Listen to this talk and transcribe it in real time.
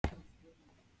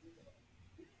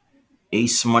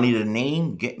Ace money to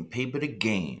name, getting paper to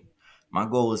game. My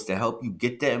goal is to help you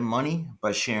get that money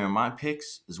by sharing my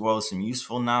picks as well as some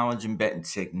useful knowledge and betting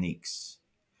techniques.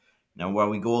 Now, while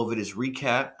we go over this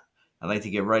recap, I'd like to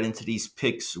get right into these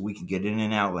picks so we can get in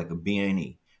and out like a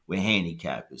B&E. We're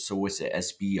handicappers, so it's a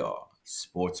SBR,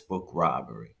 Sportsbook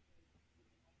Robbery.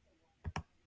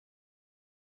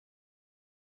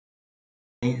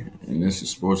 And this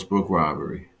is Sportsbook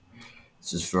Robbery.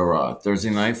 This is for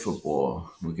Thursday night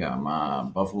football. We got my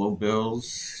Buffalo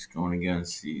Bills going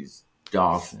against these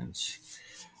Dolphins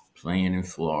playing in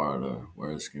Florida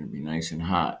where it's going to be nice and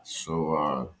hot.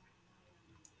 So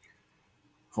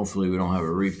hopefully we don't have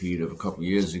a repeat of a couple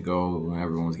years ago when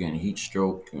everyone was getting heat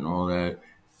stroke and all that.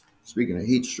 Speaking of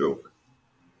heat stroke,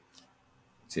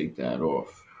 take that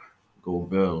off. Go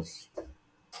Bills.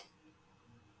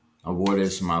 I wore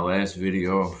this in my last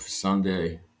video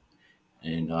Sunday,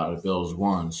 and the Bills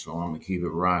won, so I'm going to keep it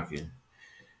rocking.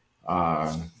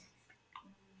 All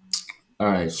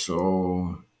right,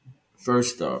 so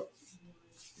first up,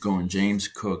 going James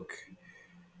Cook,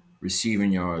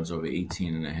 receiving yards over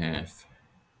 18 and a half.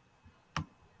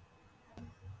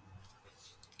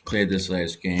 Played this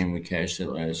last game. We cashed it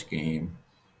last game.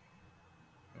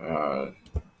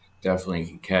 Definitely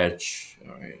can catch.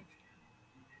 All right.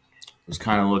 Was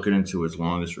kind of looking into his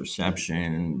longest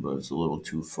reception, but it's a little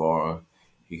too far.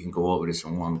 He can go over this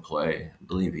in one play. I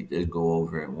believe he did go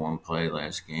over it in one play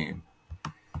last game.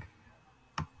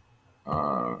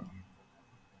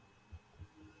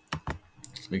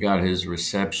 They got his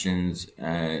receptions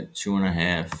at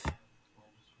 2.5,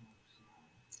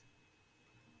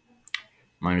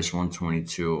 minus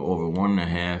 122. Over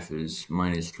 1.5 is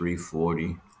minus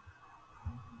 340.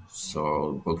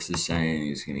 So the books are saying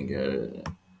he's going to get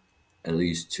at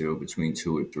least two, between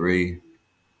 2 or 3.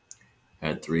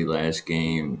 Had 3 last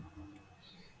game,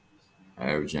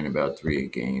 averaging about 3 a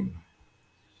game.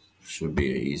 Should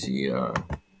be an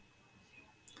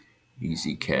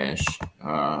easy cash.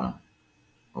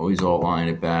 Always all line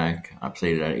it back. I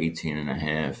played it at 18 and a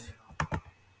half.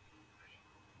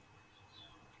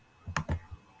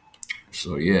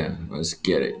 So yeah, let's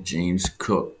get it. James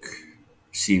Cook,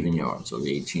 receiving yards of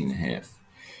 18 and a half.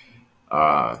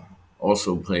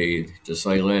 Also played, just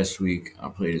like last week, I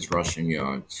played his rushing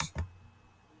yards.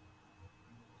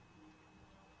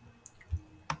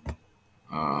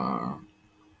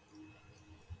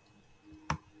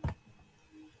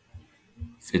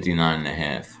 59 and a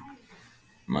half,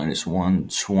 minus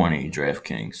 120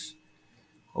 DraftKings.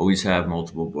 Always have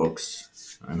multiple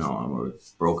books. I know I'm a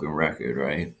broken record,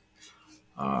 right?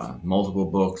 Multiple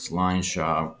books, line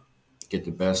shop, get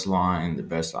the best line, the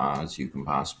best odds you can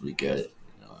possibly get.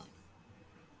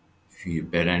 If you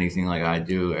bet anything like I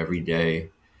do every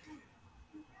day,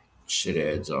 shit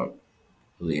adds up.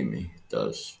 Believe me, it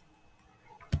does.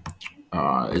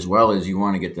 As well as you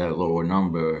want to get that lower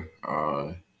number.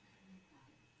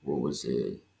 What was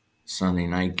it? Sunday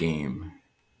night game.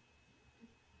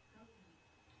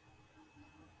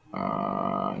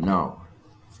 No.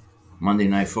 Monday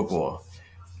Night Football.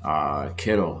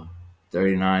 Kittle,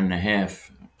 39 and a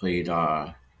half. Played,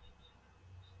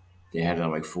 they had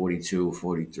like 42,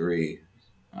 43.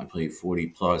 I played 40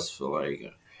 plus for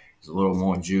it's a little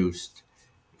more juiced.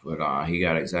 But he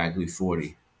got exactly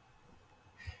 40.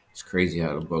 It's crazy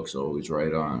how the book's always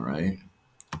right on, right?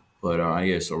 But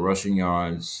yeah, so rushing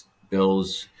yards,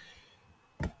 Bills,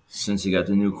 since he got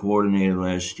the new coordinator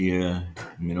last year,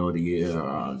 middle of the year,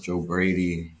 Joe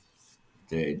Brady,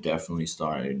 they definitely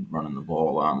started running the ball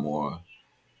a lot more.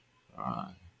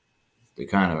 They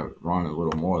kind of run a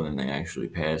little more than they actually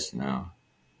pass now.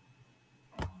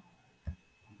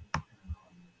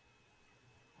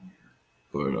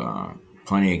 But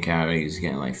plenty of carries,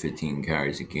 getting like 15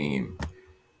 carries a game.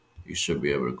 You should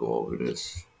be able to go over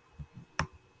this.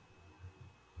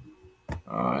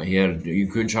 You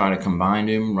could try to combine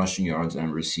him, rushing yards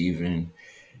and receiving.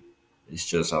 It's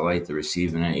just I like the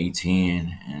receiving at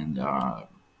 18, and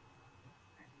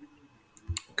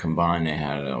combined they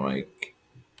had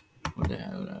what the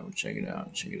hell? Check it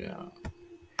out.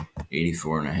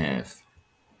 84 and a half.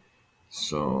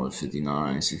 So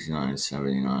 59, 69,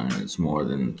 79. It's more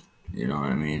than, you know what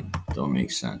I mean? Don't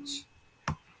make sense.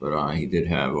 But he did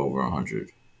have over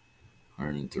 100,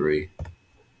 103.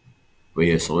 But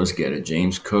yeah, so let's get it.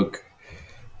 James Cook,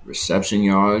 reception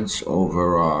yards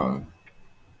over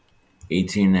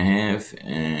 18 and a half,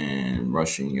 and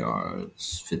rushing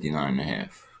yards 59 and a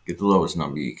half. Get the lowest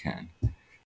number you can. All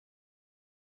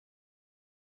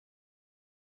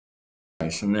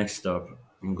right, so next up,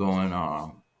 I'm going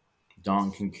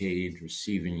Don Kincaid,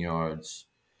 receiving yards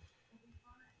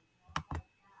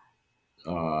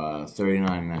 39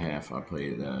 and a half. I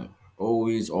played that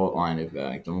always outline it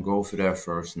back. Don't go for that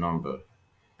first number.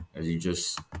 As you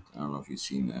just, I don't know if you've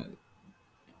seen that.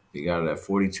 They got it at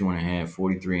 42 and a half,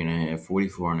 43 and a half,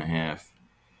 44 and a half,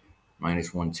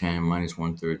 minus 110, minus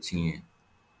 113.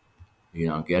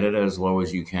 Get it as low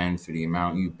as you can for the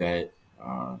amount you bet.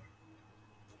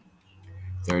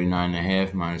 39 and a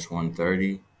half, minus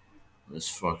 130. Let's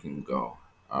fucking go.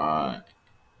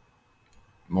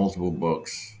 Multiple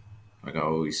books, like I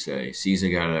always say. Caesar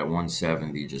got it at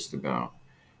 170 just about.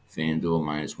 FanDuel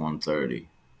minus 130.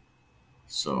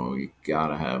 So you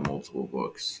gotta have multiple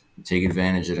books. Take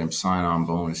advantage of them sign-on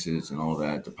bonuses and all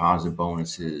that, deposit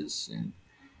bonuses and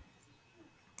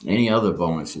any other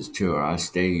bonuses too. I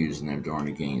stay using them during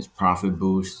the games. Profit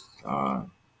boost.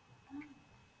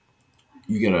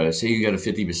 You got a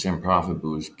 50% profit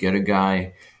boost. Get a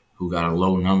guy who got a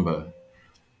low number.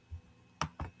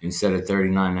 Instead of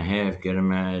 39 and a half, get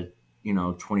him at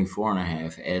 24 and a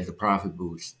half. Add the profit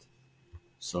boost.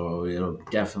 So it'll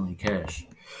definitely cash.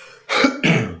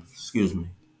 Excuse me.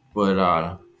 But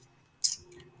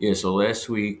yeah, so last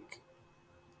week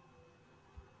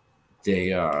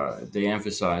they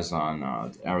emphasized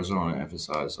on Arizona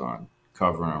emphasized on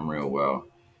covering him real well.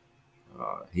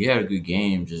 He had a good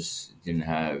game, just didn't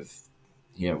have.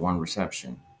 He had one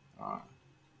reception.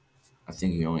 I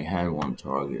think he only had one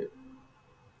target,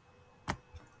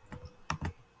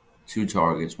 two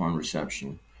targets, one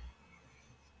reception.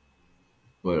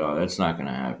 But that's not going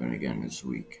to happen again this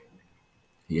week.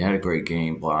 He had a great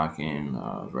game blocking,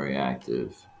 very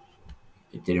active.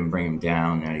 It didn't bring him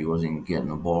down that he wasn't getting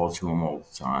the ball to him all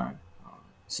the time.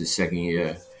 It's his second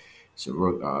year. It's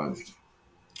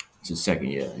his second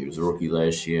year. He was a rookie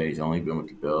last year. He's only been with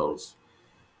the Bills.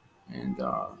 And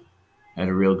had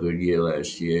a real good year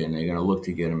last year, and they're going to look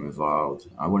to get him involved.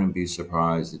 I wouldn't be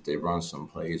surprised if they run some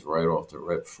plays right off the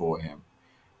rip for him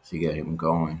to get him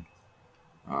going.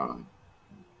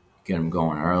 Get him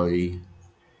going early,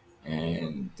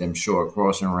 and them short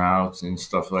crossing routes and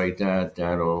stuff like that,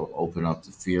 that'll open up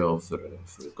the field for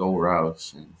the go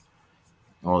routes and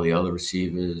all the other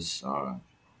receivers.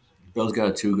 Bills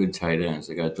got two good tight ends.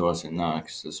 They got Dawson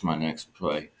Knox. That's my next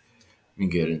play. Let me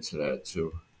get into that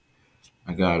too.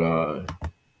 I got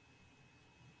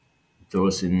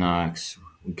Dawson Knox.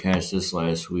 We cashed this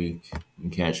last week. I'm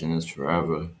catching this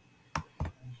forever.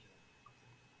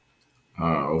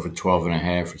 Over 12 and a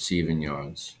half receiving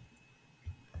yards.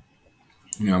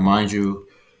 Mind you,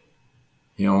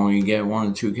 he'll only get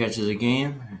one or two catches a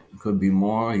game. It could be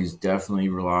more. He's definitely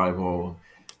reliable.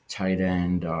 Tight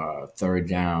end, third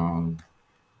down,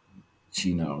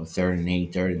 third and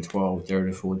 8, third and 12, third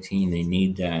and 14. They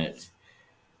need that.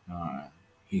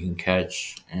 He can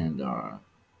catch, and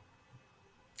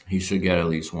he should get at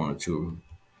least one or two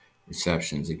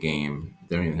receptions a game.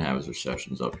 They don't even have his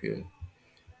receptions up here,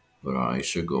 but he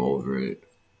should go over it.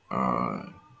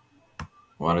 A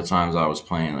lot of times I was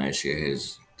playing last year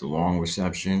the long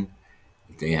reception.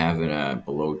 If they have it at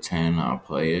below 10, I'll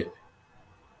play it.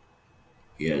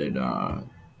 He had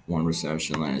one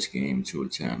reception last game, two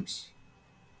attempts,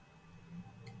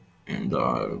 and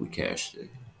we cashed it.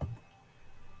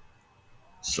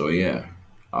 So yeah,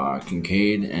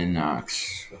 Kincaid and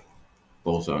Knox,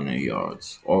 both on their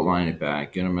yards. Outline it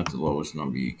back, get them at the lowest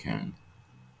number you can.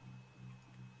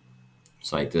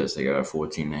 It's like this. They got a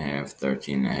 14 and a half,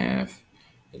 13 and a half,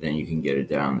 and then you can get it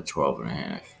down to 12 and a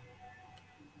half.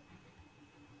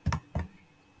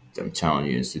 I'm telling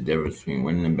you, it's the difference between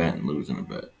winning a bet and losing a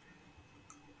bet.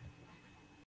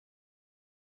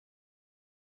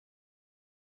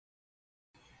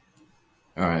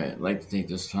 All right, I'd like to take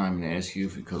this time and ask you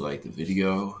if you could like the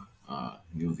video.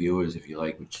 New viewers, if you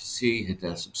like what you see, hit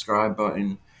that subscribe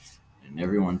button, and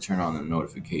everyone turn on the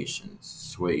notifications.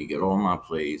 This way you get all my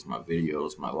plays, my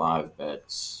videos, my live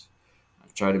bets. I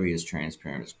try to be as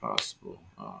transparent as possible.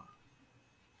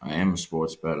 I am a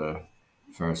sports bettor,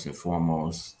 first and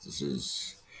foremost. This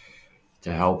is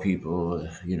to help people,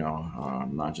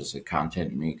 I'm not just a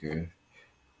content maker,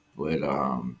 but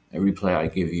every play I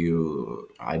give you,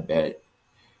 I bet.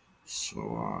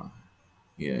 So,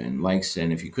 yeah, and likes,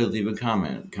 and if you could leave a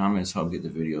comment. Comments help get the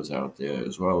videos out there,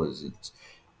 as well as it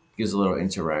gives a little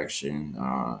interaction.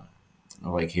 I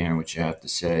like hearing what you have to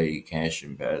say, cash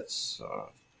and bets,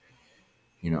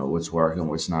 what's working,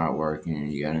 what's not working.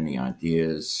 You got any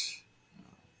ideas?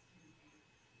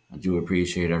 I do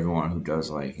appreciate everyone who does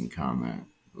like and comment,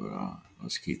 but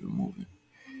let's keep it moving.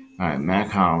 All right, Mac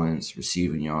Hollins,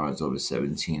 receiving yards over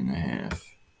 17 and a half.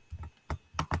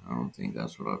 I don't think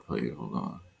that's what I played. Hold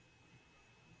on.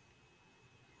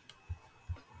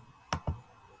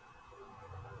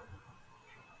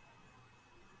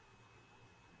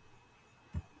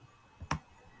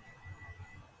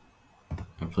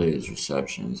 played his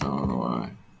receptions. I don't know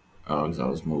why. Oh, because I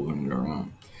was moving it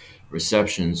around.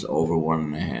 Receptions over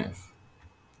 1.5.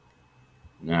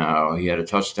 Now, he had a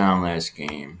touchdown last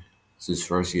game. It's his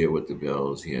first year with the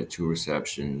Bills. He had 2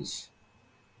 receptions,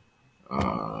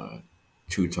 uh,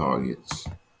 2 targets.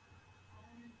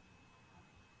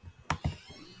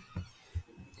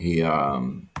 I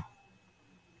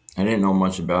didn't know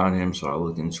much about him, so I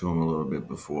looked into him a little bit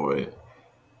before it.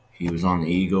 He was on the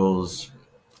Eagles.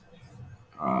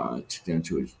 Took them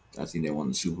to, I think they won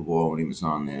the Super Bowl when he was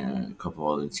on there. A couple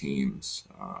other teams.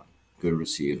 Good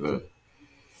receiver.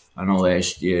 I know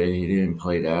last year he didn't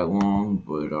play that long,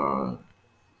 but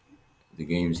the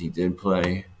games he did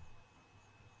play,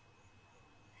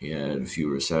 he had a few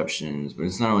receptions. But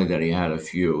it's not only that he had a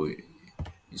few;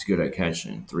 he's good at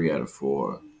catching. 3 out of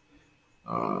 4,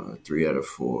 3 out of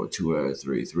 4, 2 out of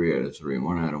 3, 3 out of 3,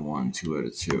 1 out of 1, 2 out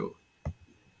of 2.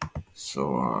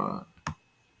 So a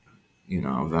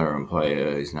veteran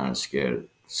player. He's not scared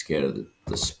of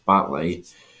the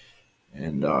spotlight.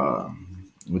 And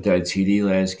with that TD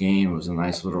last game, it was a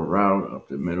nice little route up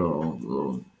the middle,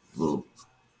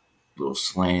 little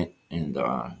slant, and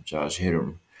Josh hit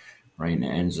him right in the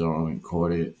end zone and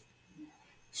caught it.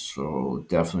 So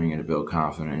definitely going to build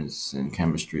confidence and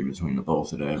chemistry between the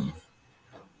both of them.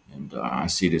 And I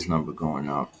see this number going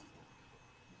up.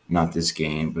 Not this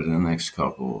game, but in the next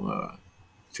couple.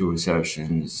 2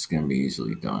 receptions is going to be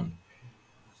easily done.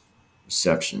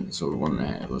 Receptions over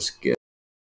 1.5. Let's get.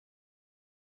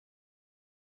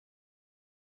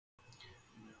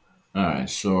 All right.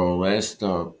 So last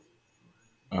up,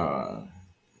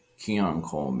 Keon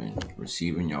Coleman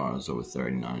receiving yards over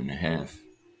 39.5.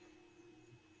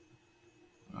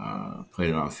 Played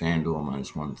it on FanDuel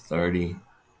minus 130.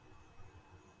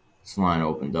 This line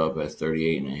opened up at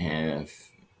 38.5,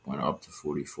 went up to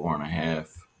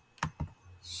 44.5.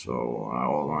 So I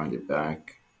all lined it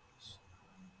back.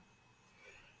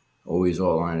 Always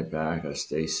all line it back. I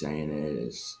stay saying it.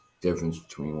 It's the difference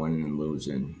between winning and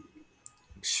losing.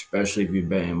 Especially if you're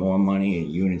betting more money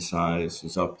and unit size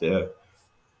is up there.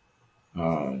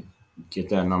 Get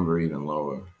that number even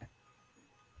lower.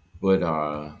 But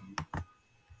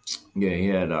yeah, he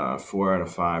had 4 out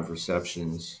of 5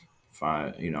 receptions,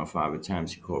 5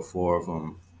 attempts. He caught 4 of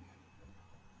them.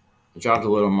 I dropped a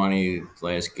little money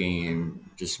last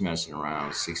game, just messing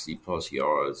around, 60 plus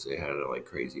yards. They had like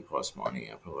crazy plus money.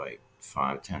 I put like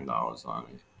 $5-10 on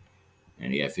it,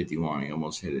 and he had 51. He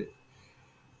almost hit it,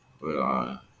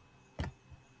 but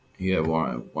he had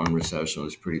one reception. It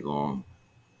was pretty long,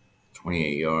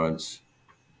 28 yards.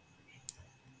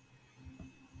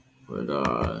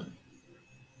 But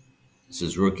it's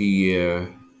his rookie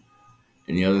year.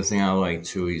 And the other thing I like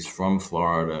too, he's from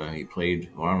Florida. He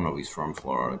played, well, I don't know if he's from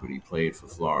Florida, but he played for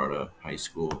Florida high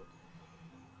school.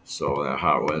 So that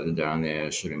hot weather down there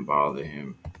shouldn't bother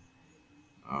him.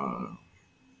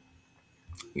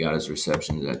 He got his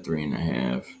receptions at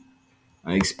 3.5.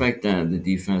 I expect that the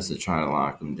defense to try to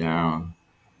lock him down,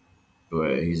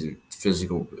 but he's a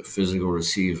physical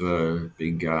receiver,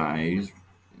 big guy. He's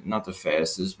not the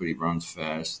fastest, but he runs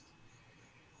fast.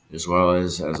 As well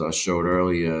as I showed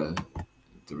earlier,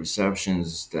 the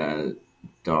receptions that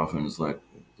Dolphins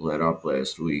let up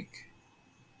last week.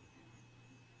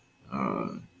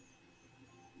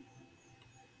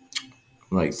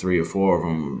 Like 3 or 4 of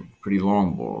them pretty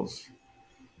long balls.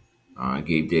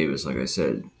 Gabe Davis, like I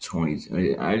said,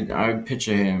 20. I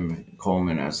picture him,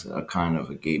 Coleman, as a kind of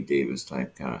a Gabe Davis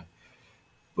type guy.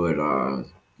 But,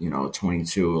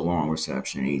 22, a long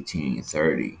reception, 18,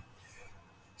 30.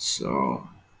 So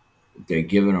they're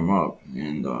giving him up.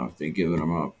 And if they're giving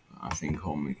him up, I think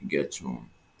Coleman can get to him.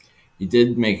 He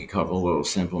did make a couple little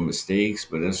simple mistakes,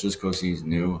 but that's just because he's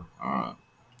new.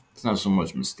 It's not so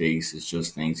much mistakes. It's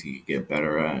just things he could get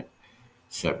better at,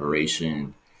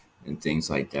 separation and things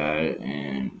like that.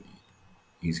 And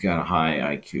he's got a high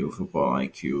IQ, football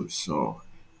IQ. So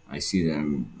I see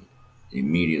them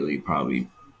immediately he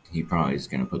probably is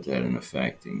going to put that in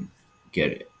effect and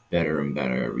get it better and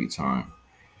better every time.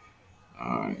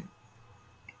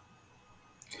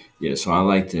 Yeah, so I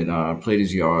liked it. I played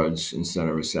his yards instead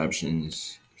of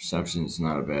receptions. Receptions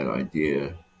not a bad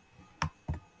idea.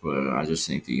 But I just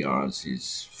think the yards,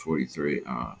 he's 43.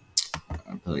 I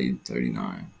played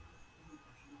 39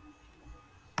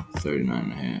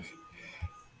 and a half.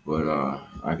 But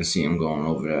I can see him going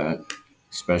over that,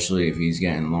 especially if he's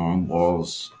getting long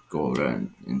balls, go over that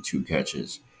in 2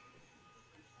 catches.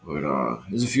 But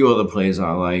there's a few other plays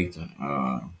I liked.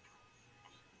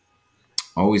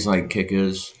 Always like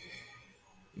kickers.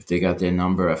 If they got their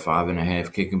number at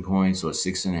 5.5 kicking points or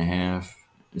 6.5,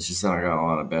 it's just that I got a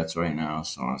lot of bets right now,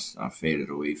 so I faded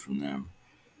away from them.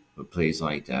 But plays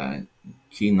like that,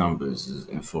 key numbers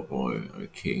in football are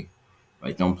key.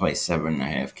 Like, don't play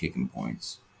 7.5 kicking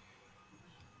points.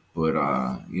 But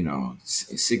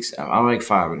six. I like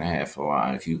 5.5 a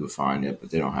lot if you could find it, but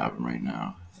they don't have them right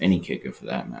now. Any kicker for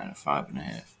that matter,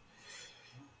 5.5.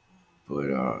 But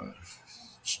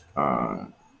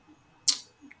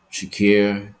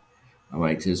Shakir, I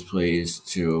liked his plays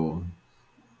too.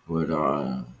 But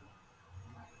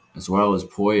as well as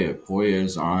Poyer.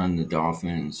 Poyer's on the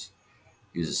Dolphins.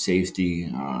 He's a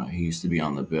safety. He used to be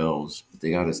on the Bills, but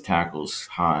they got his tackles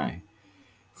high.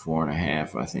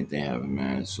 4.5, I think they have him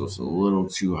at. So it's a little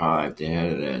too high. If they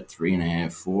had it at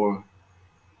 3.5, 4,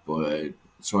 but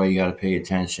that's why you got to pay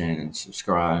attention and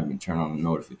subscribe and turn on the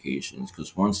notifications,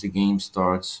 because once the game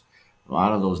starts, a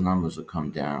lot of those numbers will come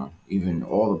down, even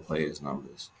all the players'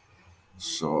 numbers.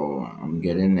 So I'm gonna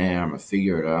get in there. I'm gonna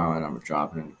figure it out, and I'm gonna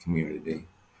drop it in the community.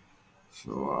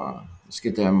 So let's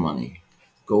get that money.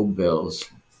 Go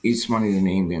Bills. Each money the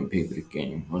name and pay for the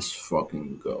game. Let's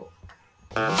fucking go.